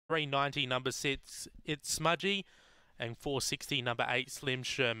390, number 6, It's Smudgy. And 460, number 8, Slim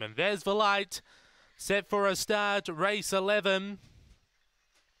Sherman. There's the light. Set for a start. Race 11.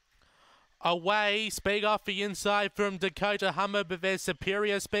 Away, speed off the inside from Dakota Hummer, but there's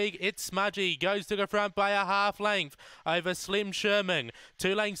superior speed. It's Smudgy, goes to the front by a half length over Slim Sherman.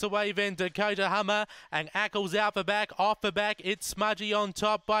 2 lengths away then Dakota Hummer, and Ackles out the back, off the back. It's Smudgy on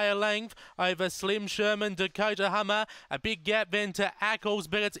top by a length over Slim Sherman, Dakota Hummer. A big gap then to Ackles,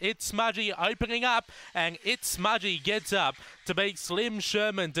 but it's Smudgy opening up, and It's Smudgy gets up to beat Slim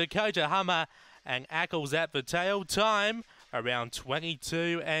Sherman, Dakota Hummer, and Ackles at the tail. Time around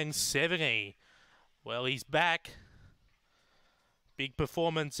 22 and 70. Well, he's back. Big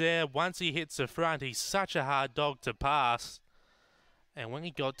performance there. Once he hits the front, he's such a hard dog to pass. And when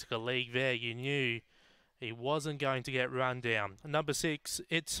he got to the lead there, you knew he wasn't going to get run down. Number 6,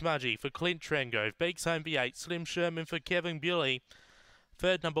 It's Smudgy for Clint Trengove. Beaks home the 8, Slim Sherman for Kevin Bewley.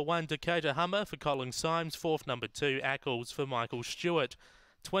 Third, number 1, Dakota Hummer for Colin Symes. Fourth, number 2, Ackles for Michael Stewart.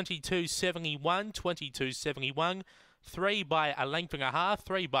 22.71, 22.71. 3 by a length and a half,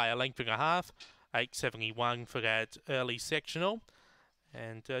 3 by a length and a half, 8.71 for that early sectional.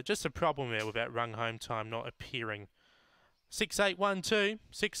 And just a problem there with that run home time not appearing. 6.812,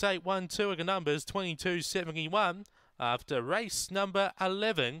 6.812 are the numbers, 22.71 after race number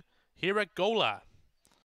 11 here at Gawler.